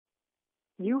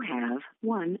You have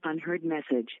one unheard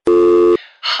message.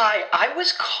 Hi, I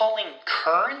was calling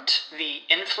Current, the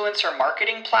influencer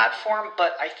marketing platform,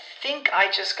 but I think I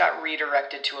just got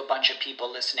redirected to a bunch of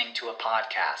people listening to a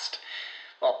podcast.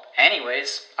 Well,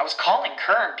 anyways, I was calling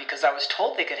Current because I was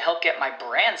told they could help get my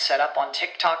brand set up on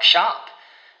TikTok Shop,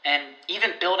 and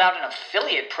even build out an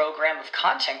affiliate program of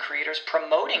content creators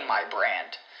promoting my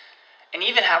brand, and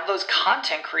even have those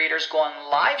content creators go on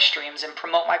live streams and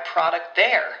promote my product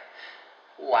there.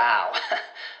 Wow,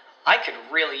 I could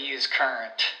really use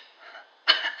Current.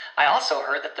 I also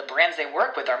heard that the brands they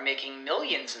work with are making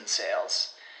millions in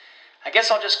sales. I guess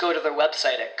I'll just go to their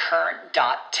website at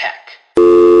current.tech.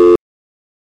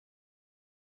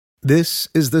 This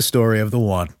is the story of the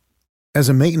one. As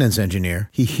a maintenance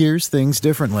engineer, he hears things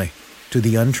differently. To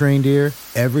the untrained ear,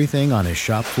 everything on his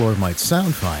shop floor might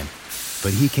sound fine,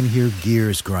 but he can hear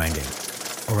gears grinding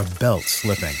or a belt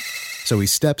slipping. So he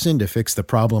steps in to fix the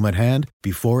problem at hand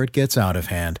before it gets out of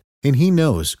hand. And he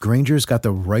knows Grainger's got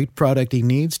the right product he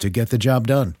needs to get the job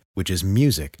done, which is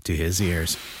music to his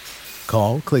ears.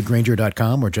 Call, click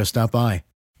Grainger.com, or just stop by.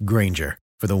 Grainger,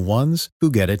 for the ones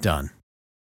who get it done.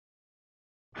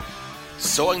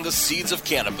 Sowing the seeds of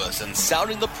cannabis and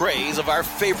sounding the praise of our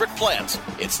favorite plant,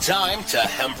 it's time to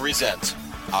Hemp Present.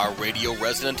 Our radio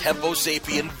resident hempo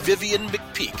sapien Vivian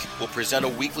McPeak will present a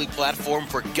weekly platform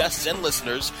for guests and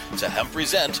listeners to Hemp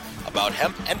Present about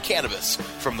hemp and cannabis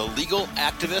from the legal,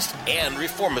 activist, and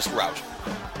reformist route.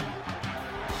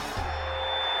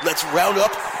 Let's round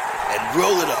up and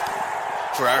roll it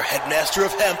up for our headmaster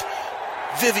of hemp,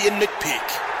 Vivian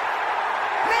McPeak.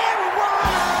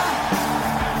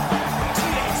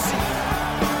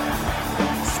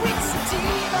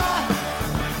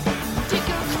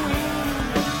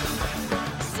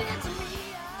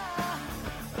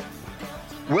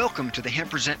 Welcome to the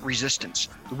Hemp Present Resistance,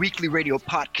 the weekly radio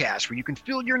podcast where you can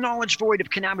fill your knowledge void of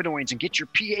cannabinoids and get your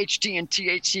PhD in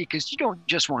THC because you don't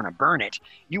just want to burn it,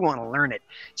 you want to learn it.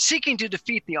 Seeking to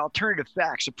defeat the alternative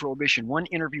facts of prohibition one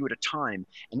interview at a time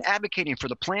and advocating for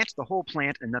the plant, the whole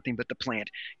plant, and nothing but the plant.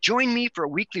 Join me for a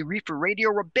weekly reefer radio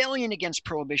rebellion against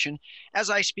prohibition as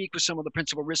I speak with some of the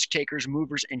principal risk takers,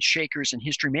 movers, and shakers and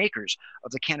history makers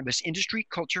of the cannabis industry,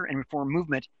 culture, and reform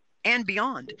movement and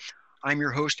beyond. I'm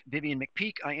your host, Vivian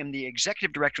McPeak. I am the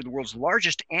executive director of the world's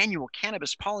largest annual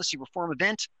cannabis policy reform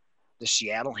event, the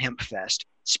Seattle Hemp Fest,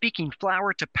 speaking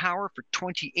flower to power for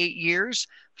 28 years,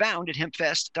 found at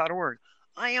hempfest.org.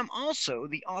 I am also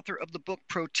the author of the book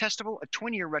Protestival, a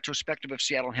 20-year retrospective of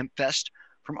Seattle Hemp Fest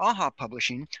from AHA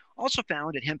Publishing, also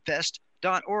found at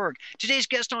hempfest.org. Today's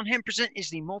guest on Hemp Present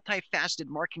is the multifaceted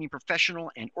marketing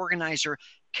professional and organizer,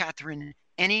 Catherine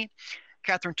Ennie.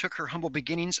 Catherine took her humble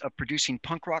beginnings of producing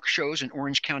punk rock shows in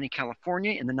Orange County,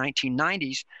 California in the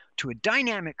 1990s to a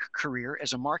dynamic career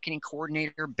as a marketing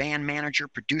coordinator, band manager,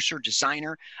 producer,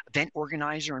 designer, event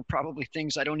organizer, and probably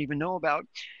things I don't even know about.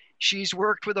 She's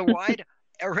worked with a wide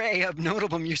array of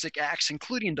notable music acts,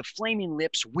 including the Flaming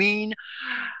Lips, Ween,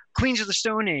 Queens of the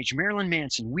Stone Age, Marilyn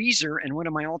Manson, Weezer, and one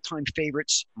of my all-time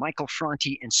favorites, Michael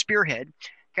Franti and Spearhead.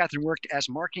 Catherine worked as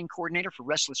marketing coordinator for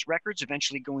Restless Records,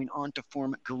 eventually going on to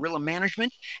form Guerrilla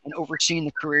Management and overseeing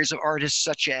the careers of artists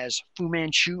such as Fu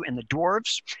Manchu and the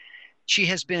Dwarves. She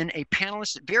has been a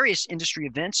panelist at various industry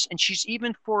events, and she's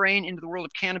even foraying into the world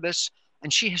of cannabis,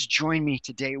 and she has joined me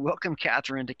today. Welcome,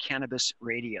 Catherine, to Cannabis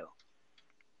Radio.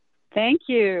 Thank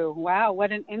you. Wow,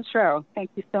 what an intro.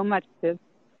 Thank you so much, Sid.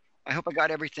 I hope I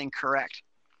got everything correct.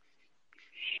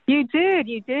 You did.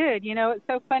 You know, it's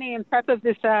so funny. In prep of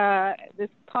this this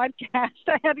podcast,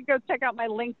 I had to go check out my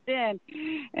LinkedIn,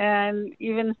 and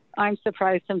even I'm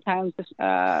surprised sometimes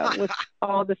with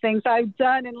all the things I've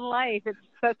done in life. It's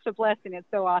such a blessing. It's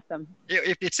so awesome.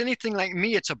 If it's anything like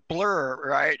me, it's a blur,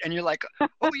 right? And you're like,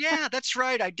 oh yeah, that's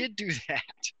right, I did do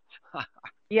that.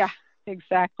 Yeah.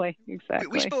 Exactly.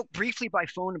 We spoke briefly by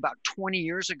phone about 20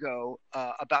 years ago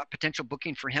about potential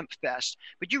booking for Hemp Fest,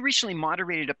 but you recently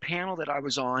moderated a panel that I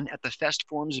was on at the Fest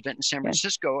Forums event in San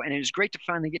Francisco, and it was great to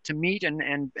finally get to meet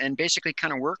and basically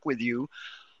kind of work with you.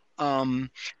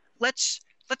 Let's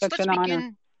begin.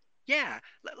 Honor. Yeah,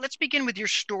 let's begin with your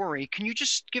story. Can you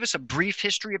just give us a brief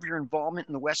history of your involvement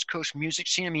in the West Coast music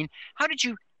scene? I mean, how did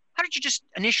you just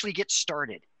initially get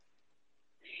started?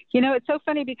 You know, it's so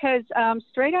funny because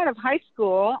straight out of high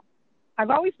school, I've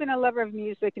always been a lover of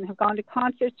music and have gone to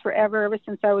concerts ever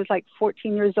since I was like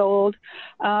 14 years old.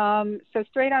 So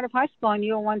straight out of high school, I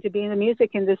knew I wanted to be in the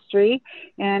music industry,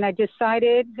 and I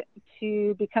decided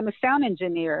to become a sound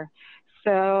engineer.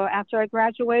 So after I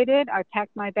graduated, I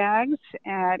packed my bags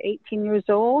at 18 years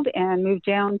old and moved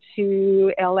down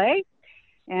to LA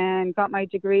and got my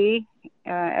degree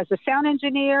as a sound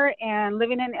engineer and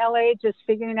living in LA, just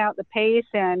figuring out the pace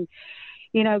and,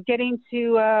 getting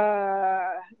to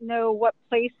know what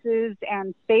places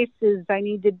and spaces I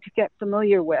needed to get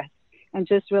familiar with, and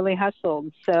just really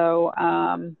hustled. So,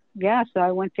 so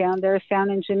I went down there,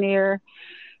 sound engineer,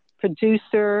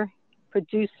 producer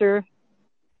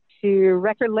to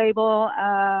record label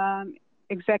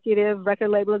executive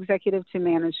to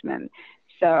management.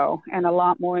 So, and a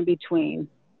lot more in between,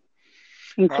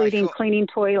 including cleaning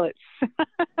toilets.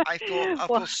 I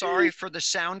feel sorry for the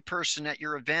sound person at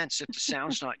your events if the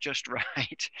sound's not just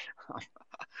right.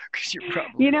 Because you're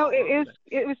probably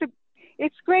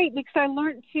it's great because I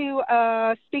learned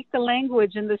to speak the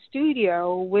language in the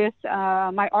studio with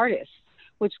my artists,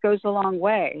 which goes a long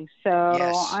way. So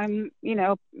yes. I'm,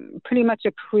 pretty much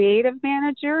a creative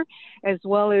manager as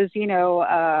well as,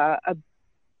 a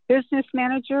business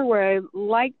manager, where I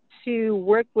like to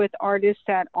work with artists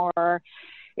that are,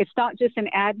 it's not just an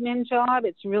admin job,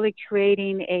 it's really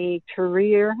creating a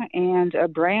career and a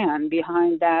brand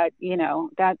behind that,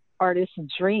 that artist's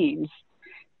dreams.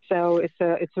 So it's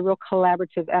a real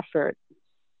collaborative effort.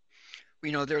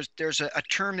 There's a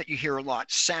term that you hear a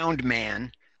lot, sound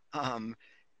man.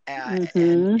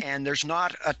 And there's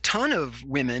not a ton of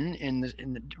women in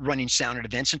the running sound at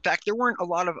events. In fact, there weren't a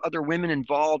lot of other women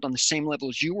involved on the same level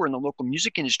as you were in the local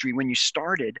music industry when you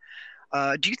started.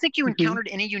 Do you think you encountered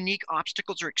any unique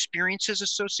obstacles or experiences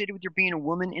associated with your being a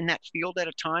woman in that field at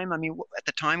a time? I mean, at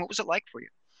the time, what was it like for you?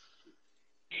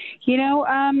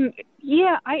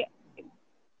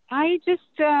 I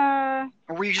just... or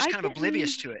were you just kind of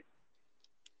oblivious to it?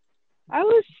 I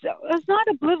was not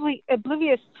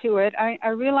oblivious to it. I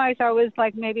realized I was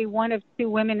like maybe one of two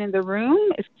women in the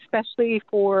room, especially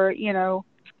for,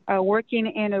 working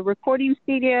in a recording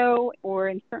studio or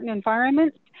in certain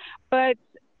environments. But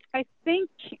I think,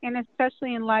 and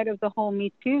especially in light of the whole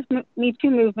Me Too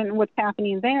movement and what's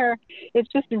happening there,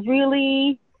 it's just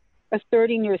really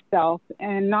asserting yourself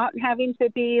and not having to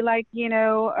be like,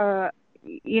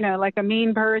 like a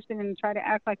mean person and try to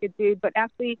act like a dude, but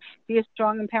actually be a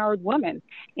strong, empowered woman.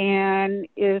 And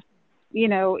if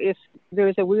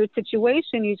there's a weird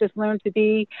situation, you just learn to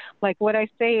be, like what I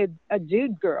say, a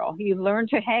dude girl. You learn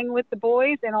to hang with the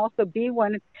boys and also be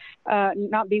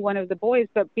not be one of the boys,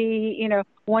 but be,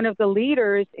 one of the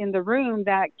leaders in the room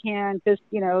that can just,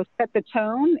 set the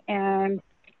tone and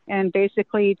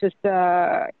basically just,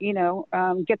 get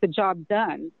the job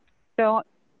done. So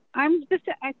I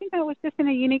think I was just in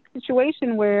a unique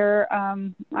situation where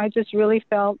I just really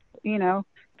felt,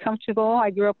 comfortable.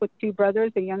 I grew up with two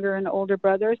brothers, a younger and older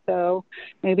brother, so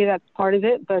maybe that's part of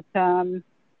it. But I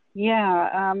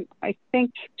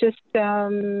think just,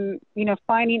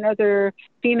 finding other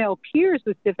female peers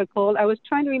was difficult. I was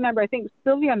trying to remember, I think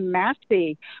Sylvia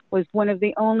Massey was one of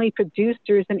the only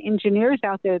producers and engineers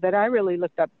out there that I really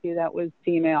looked up to that was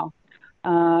female.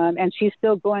 And she's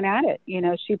still going at it.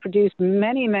 She produced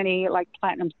many, many like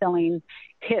platinum selling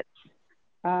hits.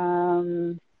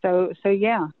 So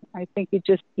yeah, I think you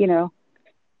just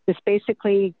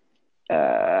basically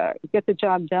get the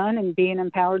job done and be an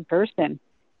empowered person,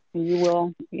 and you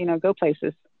will, go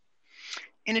places.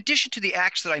 In addition to the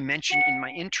acts that I mentioned in my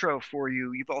intro for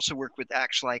you, you've also worked with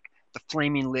acts like the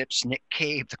Flaming Lips, Nick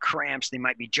Cave, the Cramps, They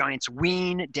Might Be Giants,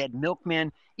 Ween, Dead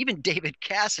Milkmen, even David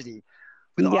Cassidy.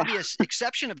 With the obvious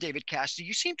exception of David Cassidy,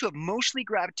 you seem to have mostly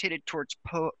gravitated towards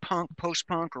punk,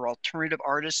 post-punk, or alternative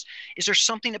artists. Is there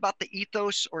something about the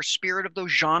ethos or spirit of those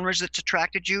genres that's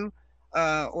attracted you?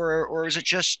 Or is it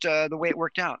just the way it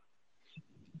worked out?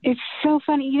 It's so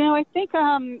funny. I think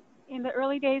in the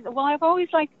early days, well, I've always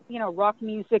liked, rock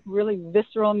music, really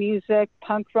visceral music,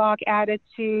 punk rock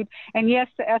attitude. And yes,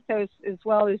 the ethos as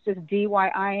well is just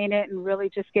DIY in it and really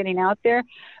just getting out there.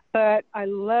 But I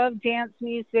love dance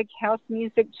music. House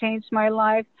music changed my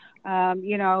life. Punk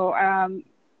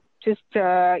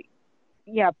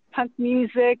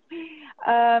music,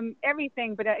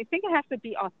 everything. But I think it has to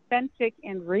be authentic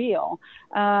and real.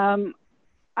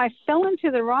 I fell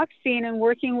into the rock scene and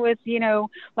working with,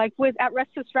 at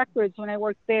Restless Records when I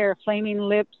worked there, Flaming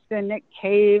Lips and Nick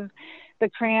Cave, the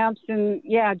Cramps, and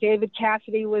David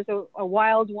Cassidy was a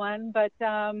wild one, but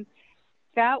that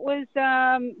was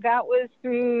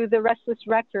through the Restless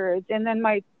Records. And then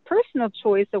my personal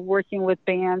choice of working with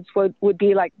bands would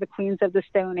be like the Queens of the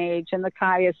Stone Age and the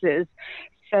Caiuses.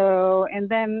 So, and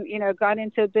then, got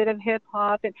into a bit of hip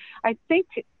hop. And I think,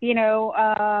 and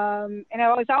I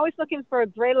was always looking for a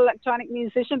great electronic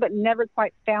musician, but never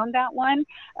quite found that one.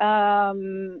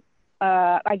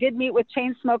 I did meet with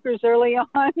chain smokers early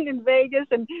on in Vegas,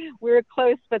 and we were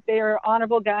close, but they are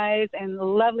honorable guys and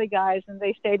lovely guys, and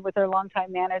they stayed with their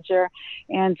longtime manager.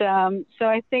 And so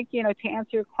I think, to answer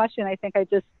your question, I think I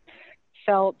just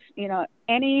felt,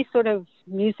 any sort of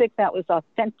music that was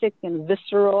authentic and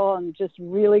visceral and just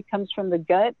really comes from the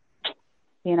gut,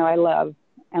 I love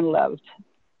and loved.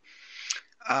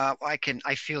 I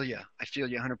feel you. I feel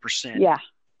you 100%. Yeah.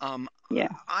 Yeah.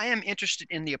 I am interested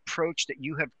in the approach that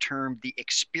you have termed the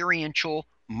experiential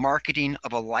marketing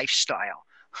of a lifestyle.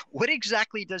 What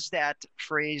exactly does that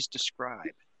phrase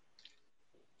describe?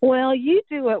 Well, you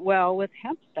do it well with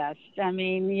HempFest. I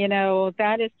mean,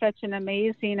 that is such an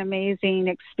amazing, amazing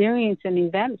experience and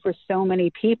event for so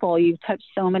many people. You've touched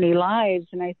so many lives.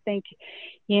 And I think,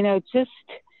 just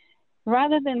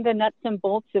rather than the nuts and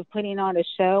bolts of putting on a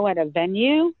show at a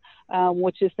venue,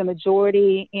 which is the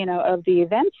majority, of the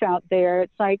events out there,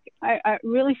 it's like I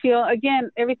really feel, again,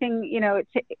 everything,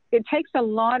 it takes a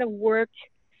lot of work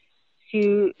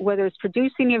to, whether it's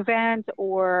producing an event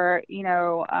or,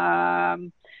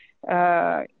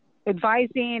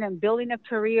 advising and building a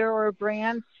career or a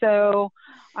brand. So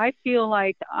I feel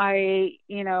like I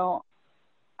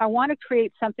want to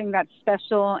create something that's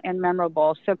special and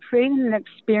memorable. So creating an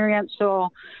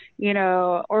experiential,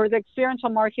 or the experiential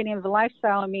marketing of the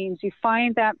lifestyle means you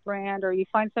find that brand, or you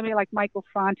find somebody like Michael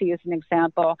Franti as an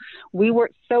example. We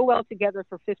worked so well together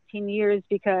for 15 years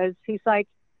because he's like,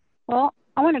 well,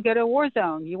 I want to go to a war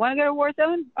zone. You want to go to a war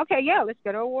zone? Okay, yeah, let's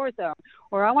go to a war zone.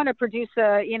 Or I want to produce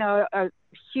a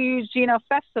huge,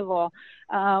 festival,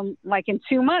 like in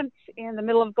 2 months in the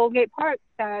middle of Golden Gate Park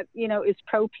that, is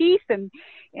pro-peace and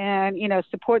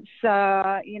supports,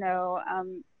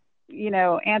 anti-gun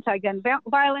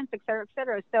violence, et cetera, et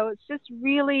cetera. So it's just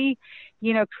really,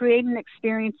 creating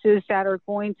experiences that are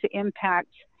going to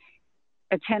impact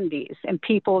attendees and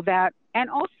people that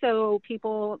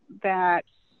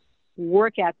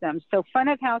work at them. So front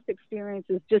of house experience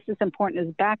is just as important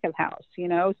as back of house,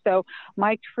 So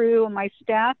my crew and my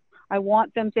staff, I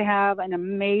want them to have an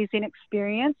amazing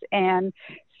experience, and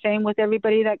same with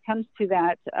everybody that comes to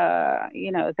that,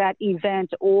 that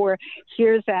event or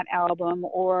hears that album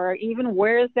or even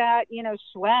wears that,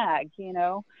 swag,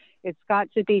 it's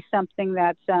got to be something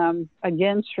that's,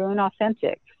 again, true and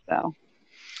authentic. So.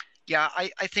 Yeah,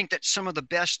 I think that some of the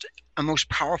best and most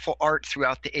powerful art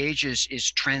throughout the ages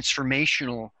is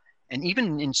transformational and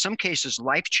even in some cases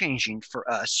life-changing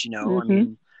for us,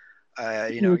 Mm-hmm. I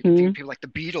mean, you think of people like the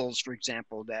Beatles, for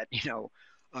example, that,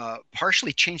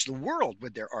 partially changed the world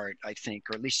with their art, I think,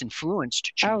 or at least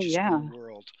influenced changes in the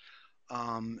world.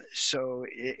 So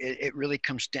it really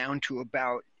comes down to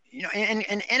about,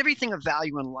 and everything of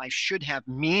value in life should have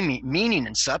meaning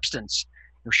and substance.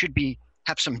 There should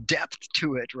have some depth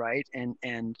to it, right? And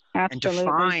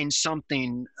define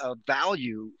something of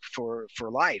value for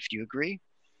life. Do you agree?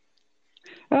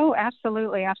 Oh,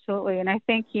 absolutely. Absolutely. And I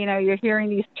think, you're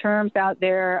hearing these terms out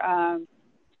there,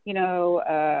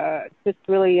 just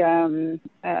really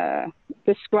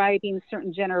describing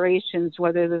certain generations,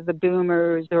 whether they're the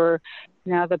boomers or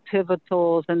now the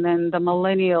pivotals and then the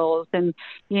millennials and,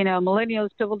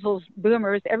 millennials, pivotals,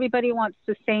 boomers, everybody wants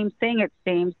the same thing, it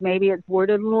seems. Maybe it's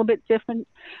worded a little bit different,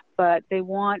 but they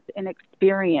want an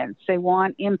experience. They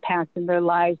want impact in their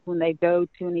lives when they go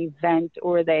to an event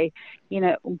or they,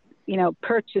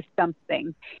 purchase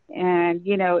something. And,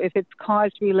 if it's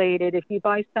cause related, if you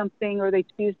buy something or they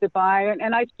choose to buy,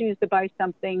 and I choose to buy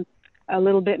something a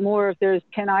little bit more if there's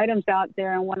 10 items out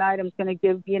there and one item's going to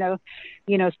give, a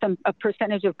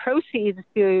percentage of proceeds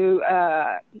to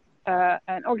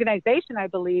an organization I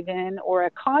believe in or a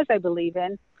cause I believe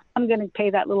in, I'm going to pay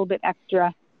that little bit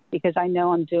extra because I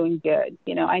know I'm doing good.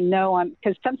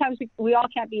 Because sometimes we all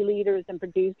can't be leaders and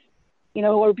produce,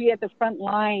 or be at the front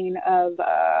line of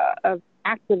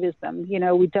activism.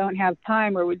 We don't have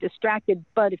time or we're distracted,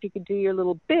 but if you could do your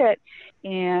little bit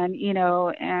and,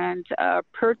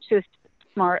 purchase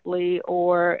smartly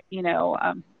or,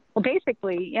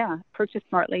 purchase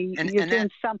smartly, you're doing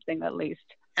something at least.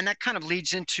 And that kind of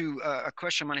leads into a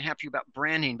question I'm going to have for you about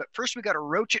branding. But first, we got to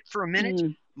roach it for a minute.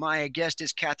 My guest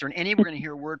is Catherine Ennie. We're going to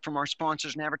hear a word from our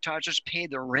sponsors and advertisers, pay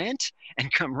the rent,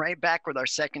 and come right back with our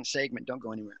second segment. Don't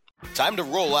go anywhere. Time to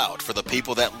roll out for the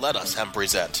people that let us hemp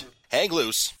present. Hang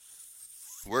loose.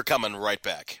 We're coming right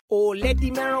back. Oh, let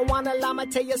the marijuana llama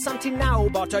tell you something now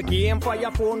about a game for your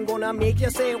phone gonna make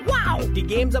you say, wow! The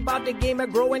game's about the game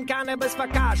of growing cannabis for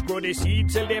cash. Grow the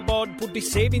seed, sell the bud, put the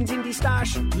savings in the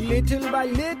stash. Little by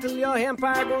little, your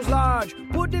empire grows large.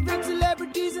 Put different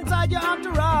celebrities inside your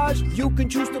entourage. You can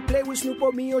choose to play with Snoop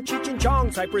or me or Cheech and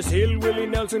Chong. Cypress Hill, Willie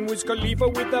Nelson, Wiz Khalifa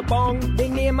with the bong. The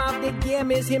name of the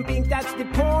game is Hemp Inc., that's the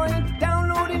point.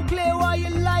 Download and play while you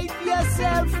light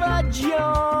yourself a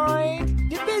joint.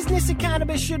 The business of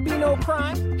cannabis should be no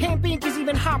crime. Hemp Inc. is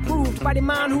even hot-proofed by the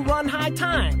man who run High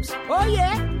Times. Oh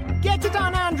yeah? Get it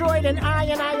on Android and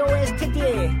iOS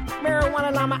today.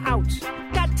 Marijuana Llama out.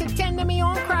 Got to tend to me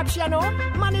own crops, you know.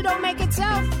 Money don't make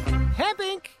itself. Hemp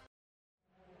Inc.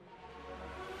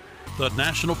 The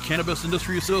National Cannabis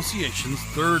Industry Association's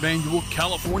third annual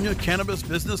California Cannabis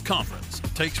Business Conference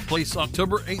takes place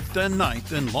October 8th and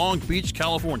 9th in Long Beach,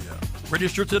 California.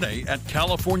 Register today at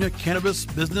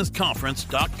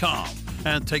CaliforniaCannabisBusinessConference.com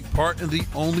and take part in the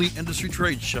only industry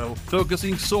trade show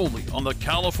focusing solely on the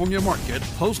California market,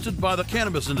 hosted by the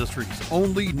cannabis industry's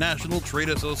only national trade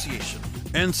association.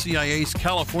 NCIA's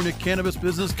California Cannabis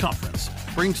Business Conference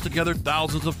brings together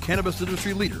thousands of cannabis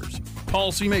industry leaders,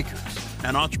 policymakers,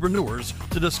 and entrepreneurs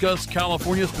to discuss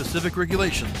California-specific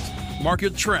regulations,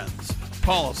 market trends,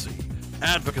 policy,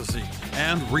 advocacy,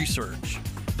 and research.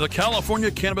 The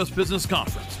California Cannabis Business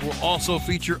Conference will also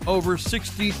feature over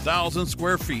 60,000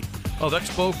 square feet of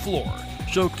expo floor,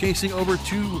 showcasing over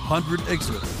 200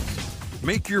 exhibitors.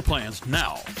 Make your plans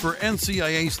now for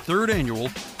NCIA's third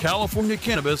annual California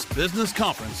Cannabis Business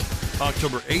Conference,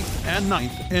 October 8th and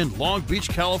 9th in Long Beach,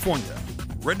 California.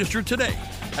 Register today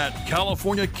at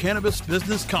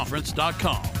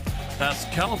CaliforniaCannabisBusinessConference.com. That's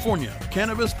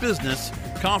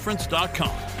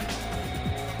CaliforniaCannabisBusinessConference.com.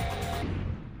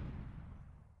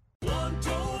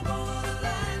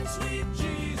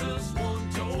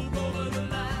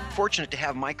 Fortunate to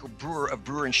have Michael Brewer of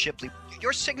Brewer and Shipley.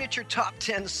 Your signature top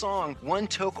 10 song, One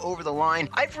Toke Over the Line.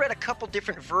 I've read a couple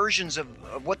different versions of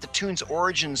what the tune's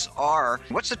origins are.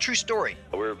 What's the true story?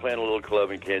 We were playing a little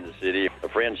club in Kansas City. A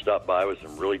friend stopped by with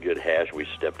some really good hash. We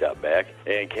stepped out back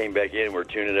and came back in. We're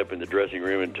tuning up in the dressing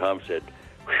room, and Tom said,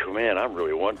 man, I'm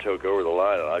really one toke over the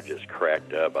line. And I just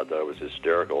cracked up. I thought it was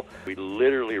hysterical. We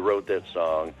literally wrote that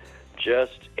song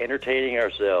just entertaining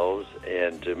ourselves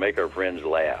and to make our friends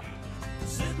laugh.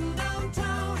 Sitting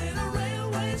downtown in a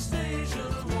railway station,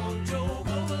 one toke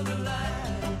over the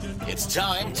line. It's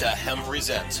time to Hemp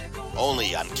Present,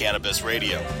 only on Cannabis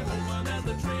Radio.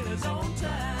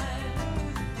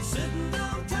 Sitting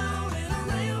downtown in a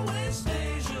railway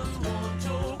station, one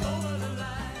toke over the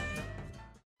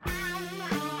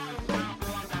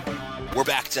line. We're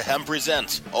back to Hemp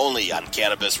Present, only on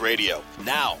Cannabis Radio.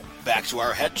 Now, back to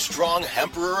our headstrong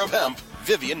Emperor of Hemp,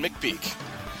 Vivian McPeak.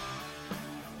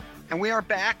 And we are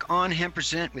back on Hemp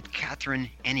Present with Catherine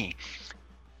Ennie.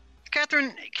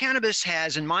 Catherine, cannabis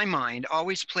has, in my mind,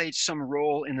 always played some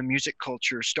role in the music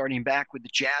culture, starting back with the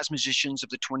jazz musicians of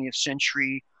the 20th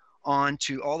century on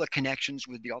to all the connections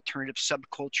with the alternative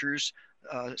subcultures,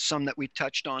 some that we've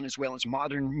touched on, as well as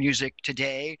modern music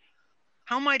today.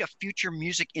 How might a future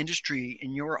music industry,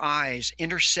 in your eyes,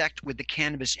 intersect with the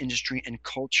cannabis industry and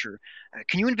culture?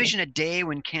 Can you envision a day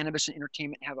when cannabis and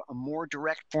entertainment have a more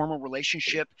direct, formal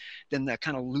relationship than the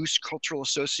kind of loose cultural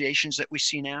associations that we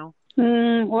see now?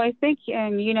 Well, I think,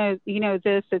 and you know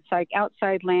this, it's like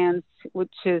Outside Lands,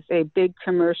 which is a big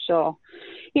commercial,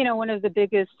 one of the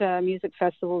biggest music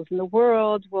festivals in the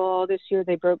world. Well, this year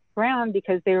they broke ground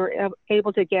because they were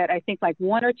able to get, I think, like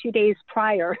 1 or 2 days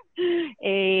prior,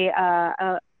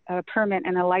 a permit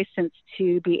and a license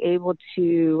to be able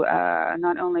to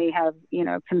not only have,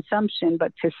 consumption,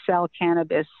 but to sell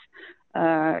cannabis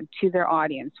to their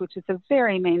audience, which is a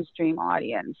very mainstream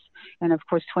audience, and of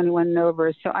course 21 and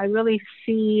over. So I really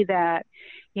see that,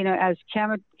 as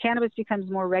cannabis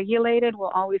becomes more regulated, we'll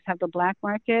always have the black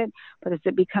market, but as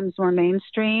it becomes more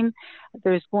mainstream,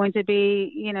 there's going to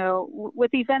be,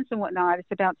 with events and whatnot,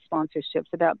 it's about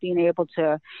sponsorships, about being able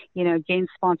to, gain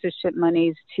sponsorship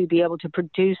monies to be able to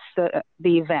produce the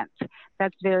event.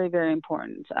 That's very, very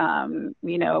important.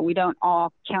 We don't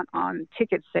all count on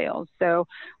ticket sales. So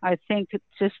I think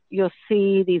you'll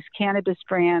see these cannabis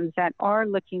brands that are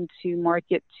looking to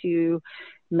market to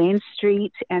Main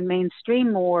Street and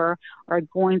mainstream more are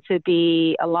going to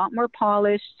be a lot more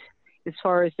polished as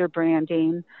far as their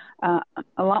branding, a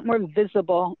lot more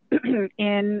visible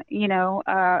in,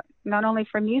 not only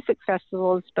for music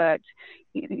festivals, but,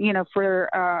 for,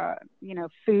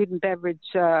 food and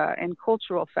beverage and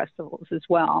cultural festivals as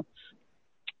well.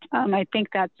 I think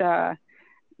that's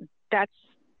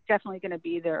definitely going to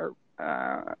be there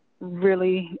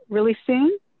really, really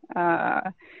soon.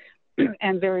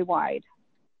 and very wide.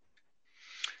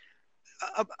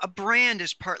 A brand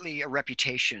is partly a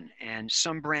reputation, and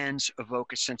some brands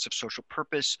evoke a sense of social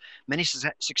purpose. Many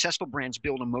successful brands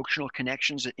build emotional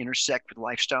connections that intersect with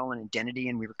lifestyle and identity,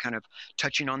 and we were kind of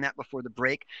touching on that before the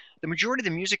break. The majority of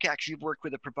the music acts you've worked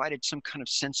with have provided some kind of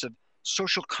sense of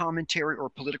social commentary or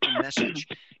political message.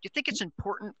 Do you think it's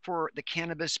important for the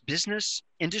cannabis business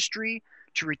industry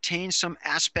to retain some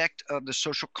aspect of the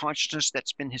social consciousness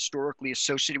that's been historically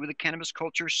associated with the cannabis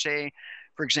culture, say,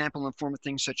 for example, in the form of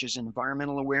things such as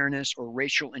environmental awareness or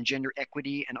racial and gender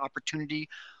equity and opportunity?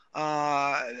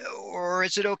 Or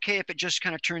is it okay if it just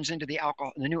kind of turns into the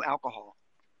new alcohol?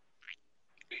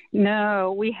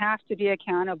 No, we have to be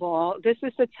accountable. This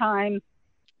is the time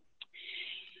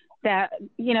that,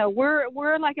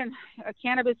 we're like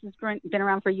cannabis has been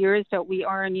around for years, but we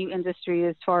are a new industry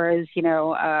as far as,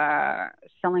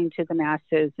 selling to the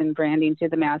masses and branding to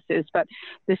the masses. But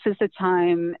this is the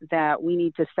time that we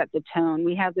need to set the tone.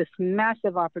 We have this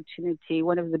massive opportunity,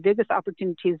 one of the biggest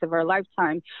opportunities of our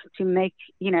lifetime, to make,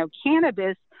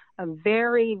 cannabis a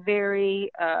very,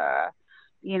 very,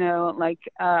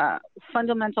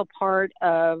 fundamental part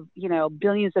of,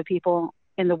 billions of people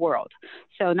in the world.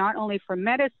 So not only for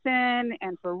medicine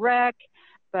and for rec,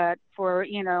 but for,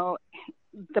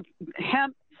 the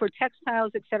hemp, for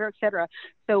textiles, et cetera, et cetera.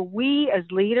 So we as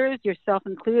leaders, yourself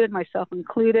included, myself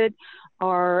included,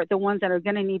 are the ones that are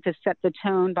going to need to set the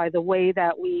tone by the way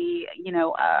that we,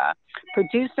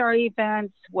 produce our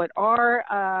events, what our,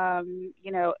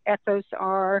 ethos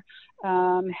are,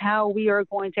 how we are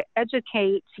going to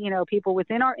educate, people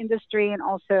within our industry and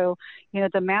also,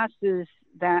 the masses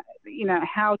that,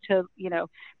 how to,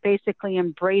 basically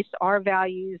embrace our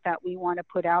values that we want to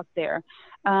put out there.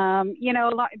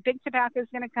 Big tobacco is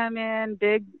going to come in,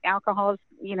 big alcohols,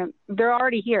 they're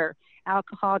already here,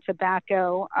 alcohol,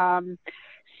 tobacco.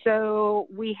 So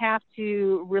we have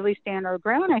to really stand our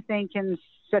ground, I think, and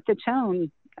set the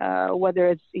tone, whether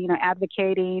it's,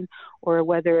 advocating or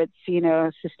whether it's,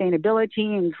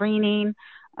 sustainability and greening.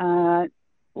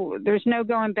 There's no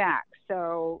going back.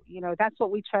 So, that's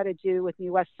what we try to do with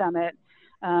New West Summit.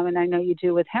 And I know you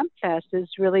do with HempFest, is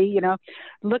really,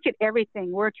 look at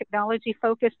everything. We're technology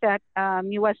focused at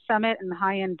New West Summit and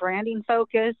high-end branding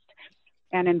focused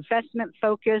and investment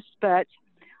focused. But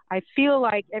I feel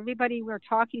like everybody we're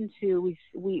talking to,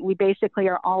 we basically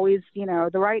are always, the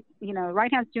right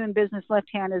hand's doing business, left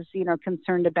hand is,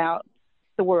 concerned about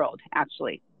the world,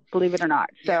 actually. Believe it or not.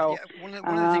 So one of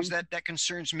the things that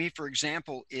concerns me, for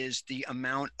example, is the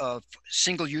amount of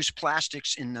single-use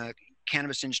plastics in the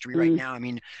cannabis industry right now. I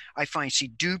mean, I see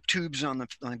dupe tubes on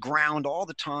the ground all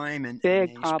the time, and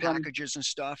these packages and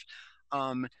stuff.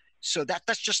 So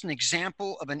that's just an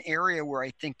example of an area where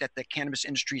I think that the cannabis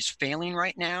industry is failing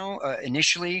right now.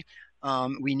 Initially,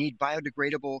 we need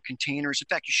biodegradable containers. In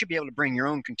fact, you should be able to bring your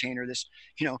own container.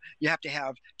 You have to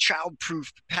have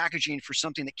child-proof packaging for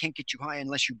something that can't get you high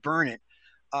unless you burn it.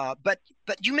 But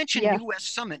you mentioned New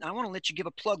West Summit. I want to let you give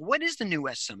a plug. What is the New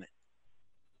West Summit?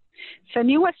 So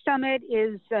New West Summit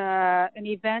is an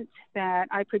event that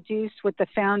I produce with the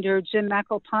founder, Jim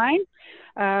McAlpine.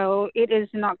 It is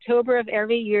in October of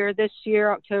every year. This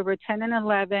year, October 10 and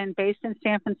 11, based in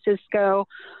San Francisco.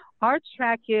 Our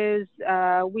track is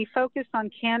we focus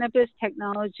on cannabis,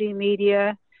 technology,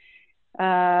 media,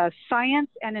 science,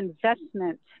 and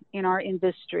investment in our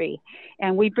industry.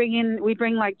 And we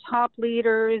bring like top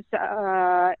leaders,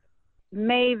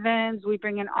 mavens. We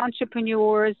bring in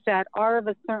entrepreneurs that are of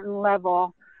a certain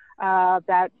level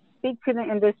that speak to the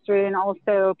industry, and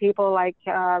also people like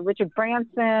Richard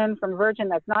Branson from Virgin,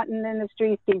 that's not in the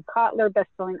industry, Steve Kotler,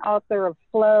 best-selling author of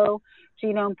Flow,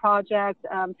 Genome Project,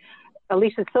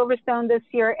 Alicia Silverstone this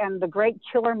year, and the great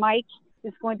Killer Mike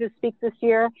is going to speak this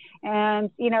year.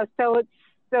 And,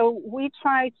 so we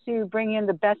try to bring in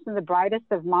the best and the brightest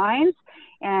of minds,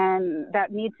 and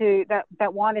that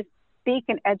want to speak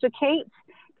and educate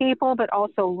people, but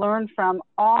also learn from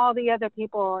all the other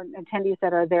people and attendees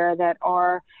that are there that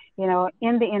are,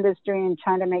 in the industry and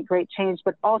trying to make great change.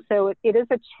 But also it is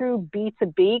a true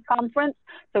B2B conference.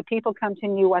 So people come to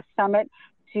New West Summit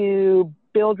to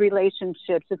build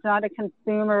relationships. It's not a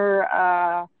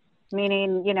consumer,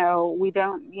 meaning, we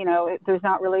don't, there's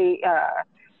not really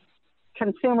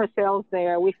consumer sales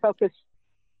there. We focus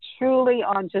truly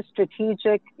on just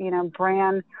strategic,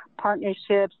 brand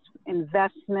partnerships,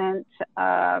 investment,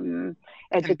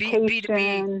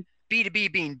 education.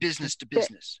 B2B being business to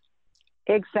business.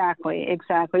 Exactly.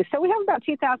 So we have about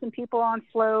 2,000 people on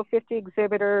Flow, 50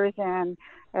 exhibitors, and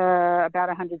about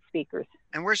 100 speakers.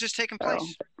 And where's this taking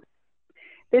place?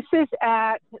 This is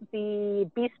at the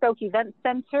Bespoke Event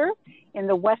Center in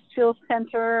the Westfield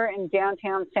Center in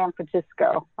downtown San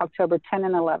Francisco, October 10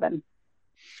 and 11.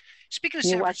 Speaking of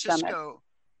San Francisco,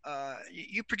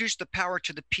 you produced the Power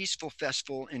to the Peaceful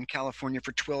Festival in California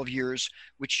for 12 years,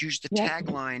 which used the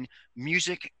tagline,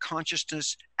 Music,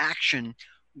 Consciousness, Action.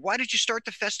 Why did you start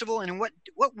the festival, and in what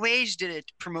ways did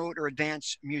it promote or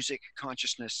advance music,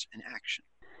 consciousness, and action?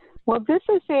 Well, this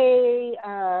is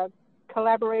a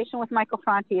collaboration with Michael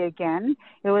Franti again.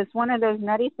 It was one of those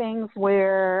nutty things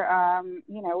where,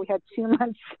 we had 2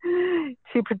 months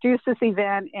to produce this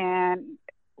event, and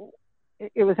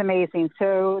it was amazing.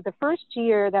 So the first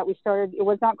year that we started, it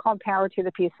was not called Power to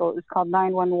the Peaceful. It was called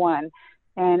 911.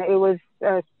 And it was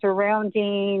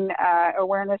surrounding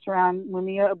awareness around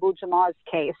Mumia Abu-Jamal's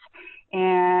case.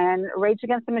 And Rage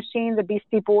Against the Machine, the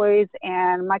Beastie Boys,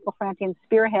 and Michael Franti and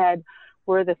Spearhead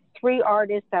were the 3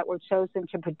 artists that were chosen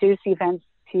to produce events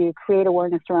to create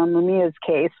awareness around Mumia's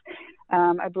case.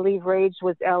 I believe Rage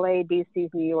was LA,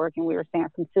 Beastie's New York, and we were San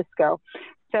Francisco.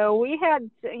 So we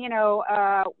had,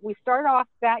 we started off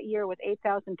that year with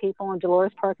 8,000 people in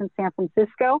Dolores Park in San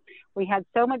Francisco. We had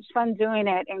so much fun doing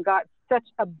it and got such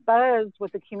a buzz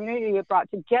with the community it brought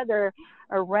together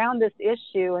around this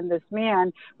issue and this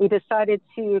man. We decided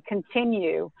to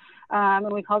continue.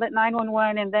 And we called it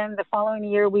 911. And then the following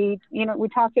year, we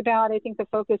talked about, I think the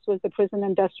focus was the prison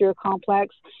industrial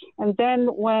complex. And then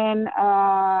when,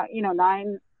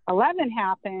 9/11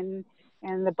 happened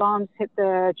and the bombs hit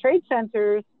the trade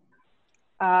centers,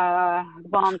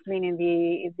 bombs meaning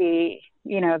the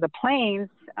planes,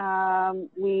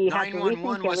 we had to rethink everything.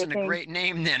 911 wasn't a great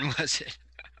name then, was it?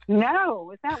 No,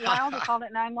 was that wild? We called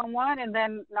it 911, and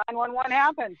then 911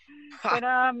 happened. But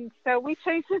so we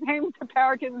changed the name to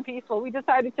Power to the Peaceful. We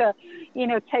decided to,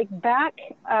 take back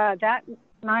that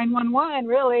 911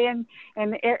 really, and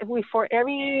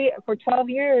for 12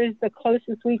 years, the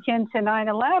closest weekend to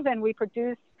 9/11, we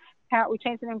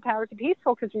changed the name Power to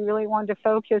Peaceful because we really wanted to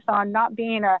focus on not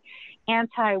being a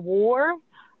anti-war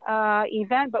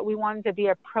event, but we wanted to be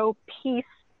a pro-peace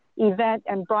event,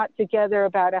 and brought together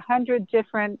about 100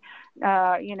 different,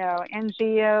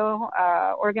 NGO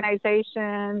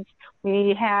organizations.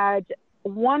 We had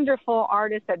wonderful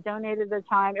artists that donated their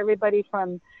time, everybody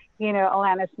from,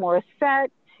 Alanis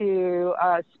Morissette to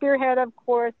Spearhead, of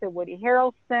course, and Woody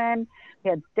Harrelson. We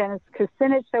had Dennis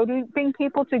Kucinich. So we bring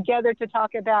people together to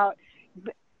talk about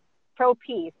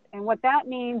pro-peace. And what that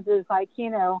means is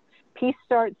peace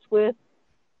starts with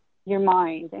your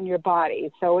mind and your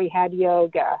body. So we had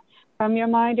yoga. From your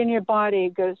mind and your body,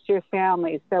 it goes to your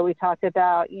family. So we talked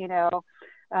about,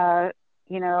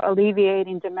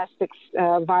 alleviating domestic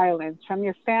violence. From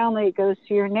your family, it goes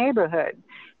to your neighborhood,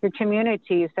 your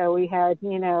community. So we had,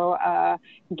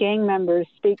 gang members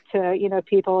speak to,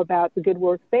 people about the good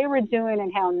work they were doing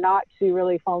and how not to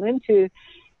really fall into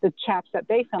the traps that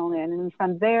they fell in. And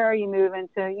from there, you move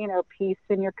into, peace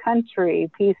in your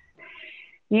country, peace,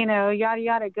 yada,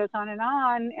 yada, it goes on,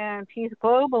 and peace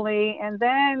globally. And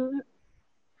then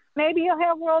maybe you'll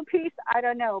have world peace. I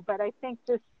don't know. But I think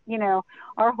just,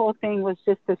 our whole thing was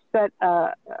just to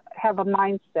have a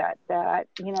mindset that,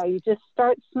 you just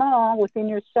start small within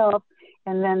yourself,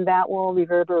 and then that will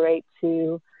reverberate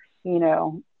to,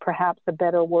 perhaps a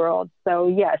better world. So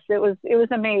yes, it was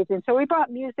amazing. So we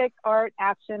brought music, art,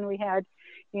 action. We had,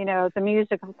 the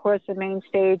music, of course, the main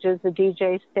stage is the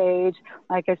DJ stage.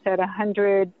 Like I said,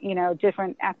 100,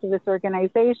 different activist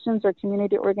organizations or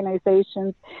community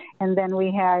organizations. And then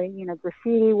we had,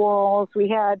 graffiti walls. We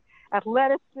had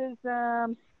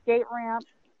athleticism, skate ramps.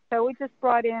 So we just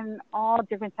brought in all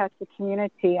different types of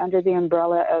community under the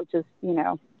umbrella of just,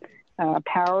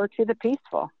 power to the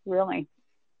peaceful, really.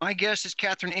 My guest is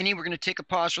Catherine Enny. We're going to take a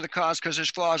pause for the cause because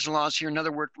there's flaws and laws here.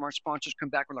 Another word from our sponsors. Come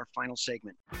back with our final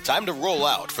segment. Time to roll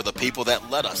out for the people that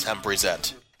let us hemp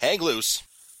present. Hang loose.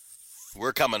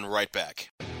 We're coming right back.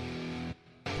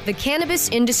 The cannabis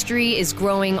industry is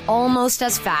growing almost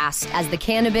as fast as the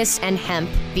cannabis and hemp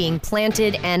being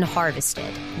planted and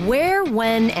harvested. Where,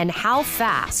 when, and how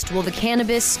fast will the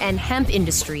cannabis and hemp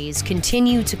industries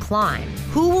continue to climb?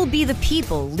 Who will be the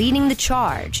people leading the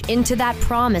charge into that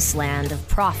promised land of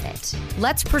profit?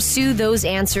 Let's pursue those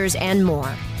answers and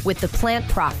more with the Plant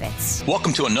Profits.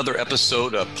 Welcome to another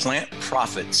episode of Plant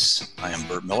Profits. I am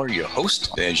Bert Miller, your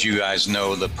host. As you guys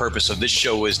know, the purpose of this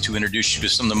show is to introduce you to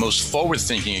some of the most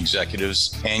forward-thinking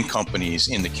executives and companies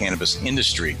in the cannabis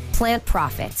industry. Plant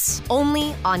Profits,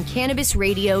 only on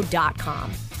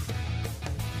CannabisRadio.com.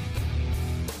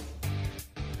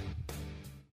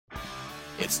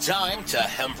 It's It's time to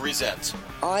Hemp Present.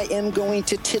 I am going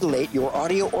to titillate your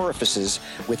audio orifices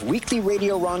with weekly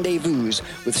radio rendezvous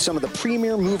with some of the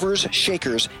premier movers,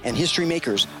 shakers, and history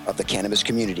makers of the cannabis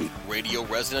community. Radio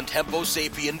resident Hempo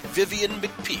sapien Vivian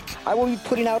McPeak. I will be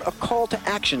putting out a call to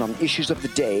action on the issues of the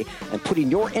day and putting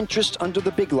your interest under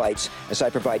the big lights as I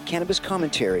provide cannabis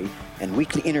commentary and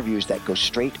weekly interviews that go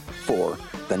straight for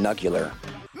the nugular.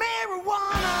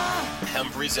 Marijuana,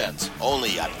 Hemp Present,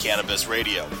 only on Cannabis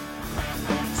Radio.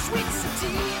 sweet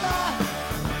sativa,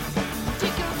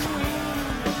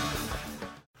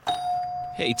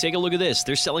 Hey, take a look at this.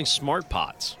 They're selling smart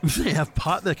pots. They have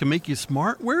pot that can make you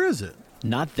smart? Where is it?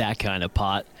 Not that kind of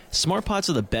pot. Smart pots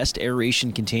are the best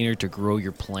aeration container to grow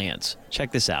your plants.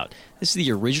 Check this out. This is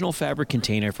the original fabric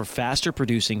container for faster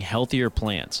producing, healthier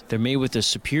plants. They're made with a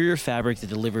superior fabric that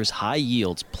delivers high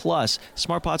yields. Plus,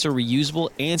 smart pots are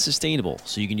reusable and sustainable,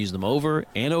 so you can use them over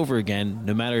and over again,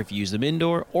 no matter if you use them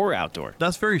indoor or outdoor.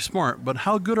 That's very smart, but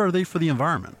how good are they for the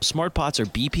environment? Smart pots are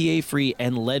BPA-free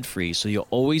and lead-free, so you'll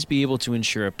always be able to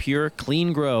ensure a pure,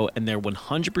 clean grow, and they're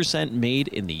 100% made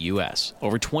in the U.S.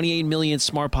 Over 28 million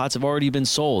smart pots have already been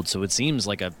sold, so it seems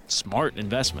like a smart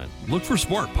investment. Look for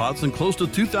smart pots in close to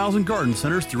 2,000 garden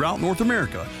centers throughout North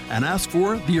America and ask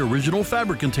for the original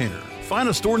fabric container. Find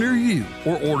a store near you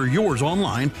or order yours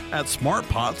online at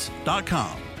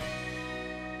smartpots.com.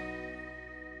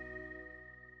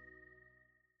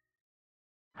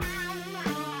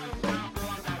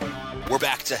 We're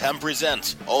back to Hemp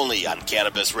Present, only on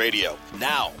Cannabis Radio.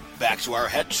 Now, back to our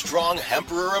headstrong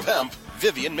Emperor of Hemp,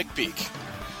 Vivian McPeak.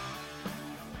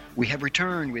 We have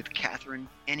returned with Catherine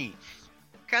Ennie.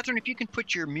 Catherine, if you can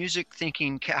put your music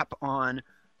thinking cap on,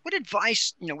 what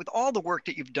advice, with all the work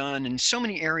that you've done in so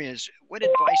many areas, what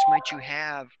advice might you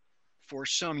have for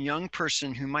some young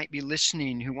person who might be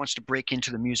listening who wants to break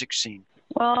into the music scene?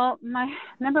 Well, my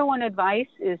number one advice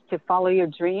is to follow your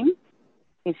dream.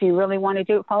 If you really want to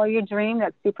do it, follow your dream.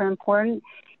 That's super important.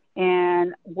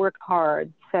 And work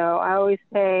hard. So I always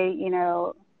say,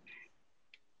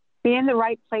 be in the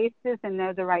right places and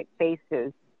know the right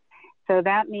faces. So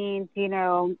that means,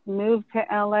 move to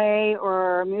LA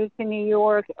or move to New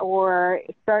York or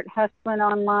start hustling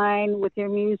online with your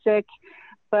music.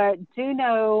 But do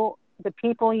know the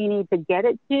people you need to get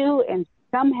it to and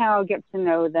somehow get to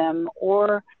know them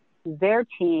or their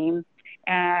team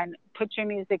and put your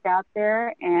music out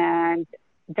there and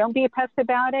don't be a pest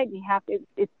about it. You have to,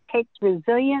 it takes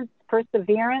resilience,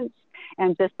 perseverance,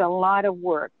 and just a lot of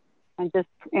work and just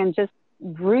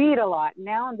read a lot.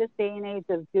 Now in this day and age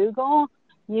of Google,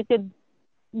 you could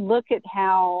look at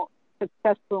how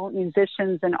successful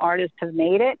musicians and artists have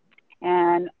made it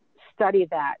and study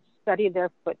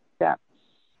their footsteps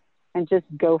and just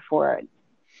go for it.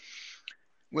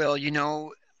 Well,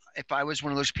 if I was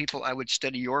one of those people, I would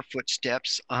study your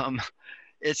footsteps.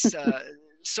 It's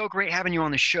so great having you on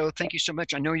the show. Thank you so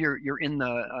much. I know you're in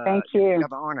the Thank you.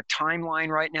 You're on a timeline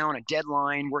right now, on a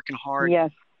deadline, working hard. Yes.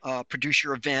 Produce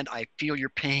your event. I feel your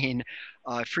pain.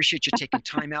 I appreciate you taking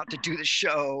time out to do the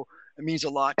show. It means a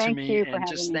lot to me. And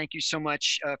just thank you so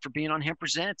much for being on Hemp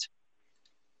Present.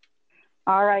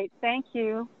 All right. Thank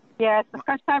you. Yes.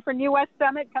 It's time for New West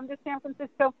Summit. Come to San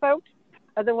Francisco, folks.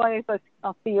 Otherwise,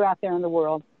 I'll see you out there in the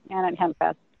world and at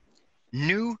HempFest.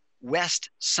 New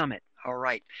West Summit. All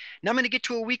right. Now I'm going to get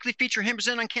to a weekly feature, Hemp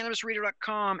Present on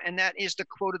CannabisRadio.com, and that is the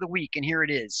quote of the week. And here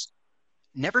it is.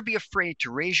 Never be afraid to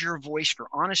raise your voice for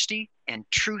honesty and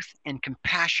truth and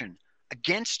compassion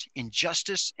against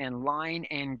injustice and lying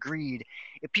and greed.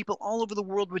 If people all over the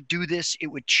world would do this, it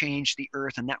would change the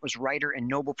earth. And that was writer and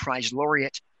Nobel Prize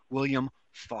laureate William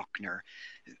Faulkner.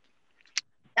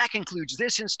 That concludes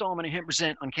this installment of Hemp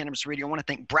Present on Cannabis Radio. I want to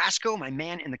thank Brasco, my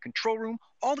man in the control room,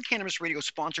 all the Cannabis Radio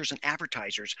sponsors and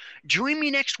advertisers. Join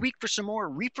me next week for some more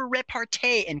reefer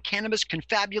repartee and cannabis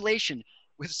confabulation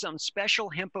with some special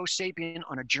Hempo sapien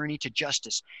on a journey to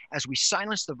justice as we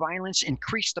silence the violence,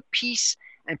 increase the peace,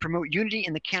 and promote unity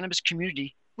in the cannabis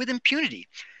community with impunity.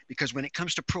 Because when it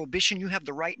comes to prohibition, you have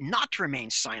the right not to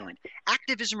remain silent.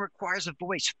 Activism requires a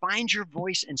voice. Find your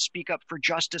voice and speak up for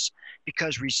justice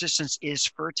because resistance is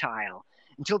fertile.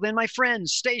 Until then, my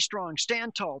friends, stay strong,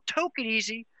 stand tall, toke it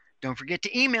easy. Don't forget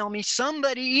to email me.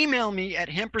 Somebody email me at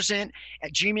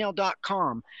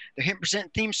hempresent@gmail.com. The Hemp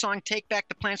Present theme song, Take Back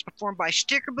the Plants, performed by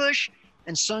Stickerbush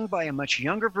and sung by a much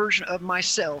younger version of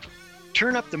myself.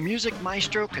 Turn up the music,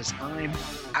 maestro, because I'm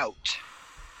out.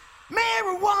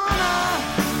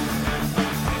 marijuana,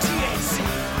 THC,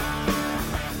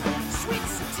 sweet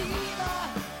sativa.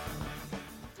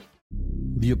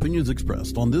 The opinions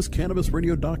expressed on this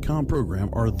CannabisRadio.com program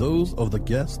are those of the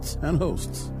guests and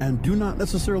hosts and do not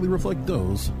necessarily reflect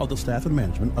those of the staff and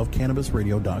management of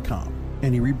CannabisRadio.com.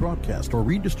 Any rebroadcast or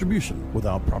redistribution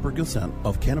without proper consent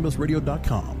of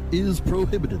CannabisRadio.com is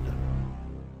prohibited.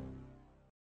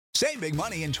 Save big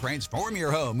money and transform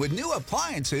your home with new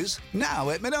appliances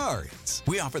now at Menards.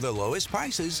 We offer the lowest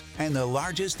prices and the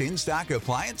largest in-stock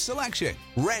appliance selection.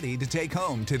 Ready to take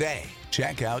home today.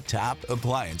 Check out top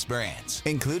appliance brands,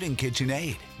 including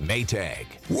KitchenAid, Maytag,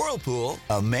 Whirlpool,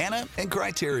 Amana, and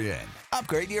Criterion.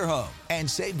 Upgrade your home and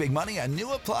save big money on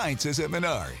new appliances at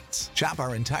Menards. Shop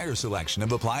our entire selection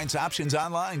of appliance options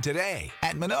online today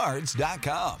at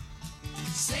Menards.com.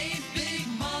 Save big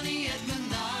money at Menards.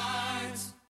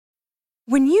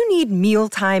 When you need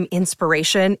mealtime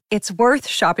inspiration, it's worth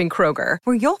shopping Kroger,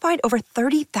 where you'll find over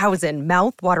 30,000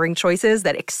 mouth-watering choices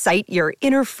that excite your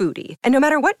inner foodie. And no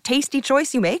matter what tasty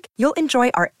choice you make, you'll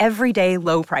enjoy our everyday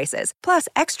low prices, plus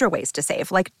extra ways to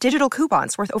save, like digital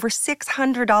coupons worth over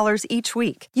 $600 each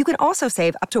week. You can also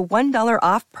save up to $1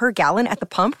 off per gallon at the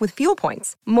pump with fuel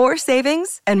points. More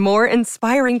savings and more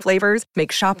inspiring flavors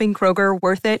make shopping Kroger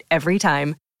worth it every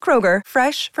time. Kroger,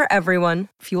 fresh for everyone.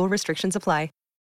 Fuel restrictions apply.